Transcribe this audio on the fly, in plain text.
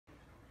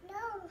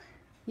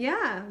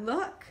Yeah,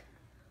 look.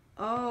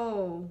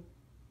 Oh,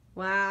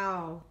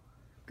 wow.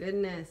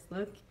 Goodness,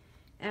 look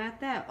at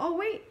that. Oh,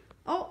 wait.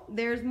 Oh,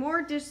 there's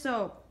more dish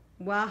soap.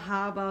 Well,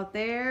 how about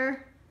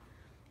there?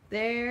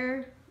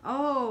 There.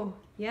 Oh,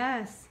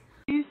 yes.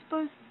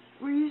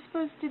 Were you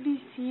supposed to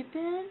be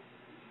sleeping?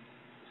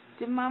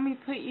 Did Mommy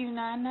put you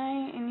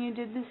night-night and you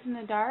did this in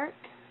the dark?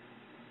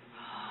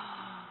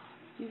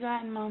 You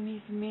got in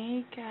Mommy's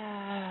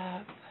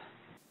makeup.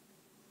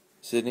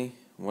 Sydney,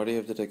 why do you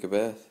have to take a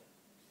bath?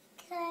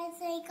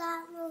 Because I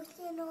got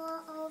lotion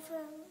all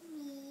over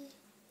me.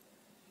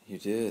 You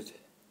did.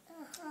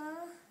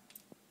 Uh-huh.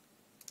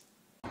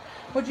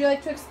 Would you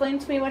like to explain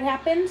to me what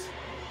happened?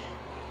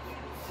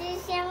 She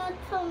said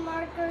to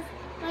markers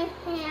my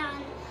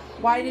hand.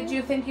 Why did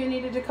you think you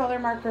needed to color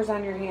markers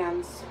on your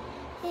hands?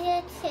 She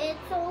said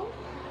tickle.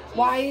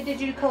 Why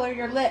did you color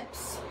your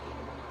lips?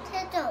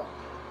 Tickle.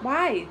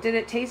 Why? Did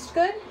it taste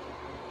good?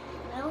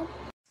 No.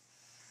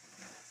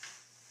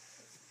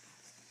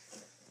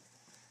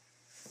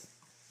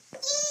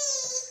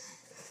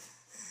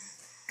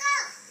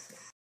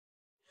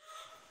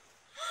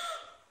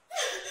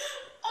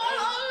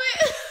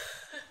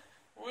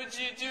 What'd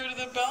you do to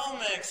the bell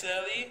mix,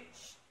 Ellie?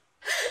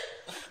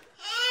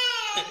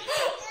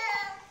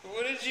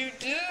 What did you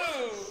do?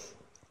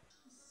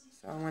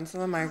 So I went to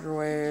the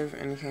microwave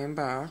and came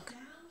back.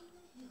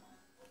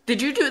 Did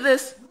you do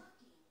this?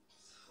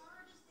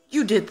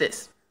 You did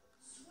this.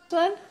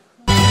 Son?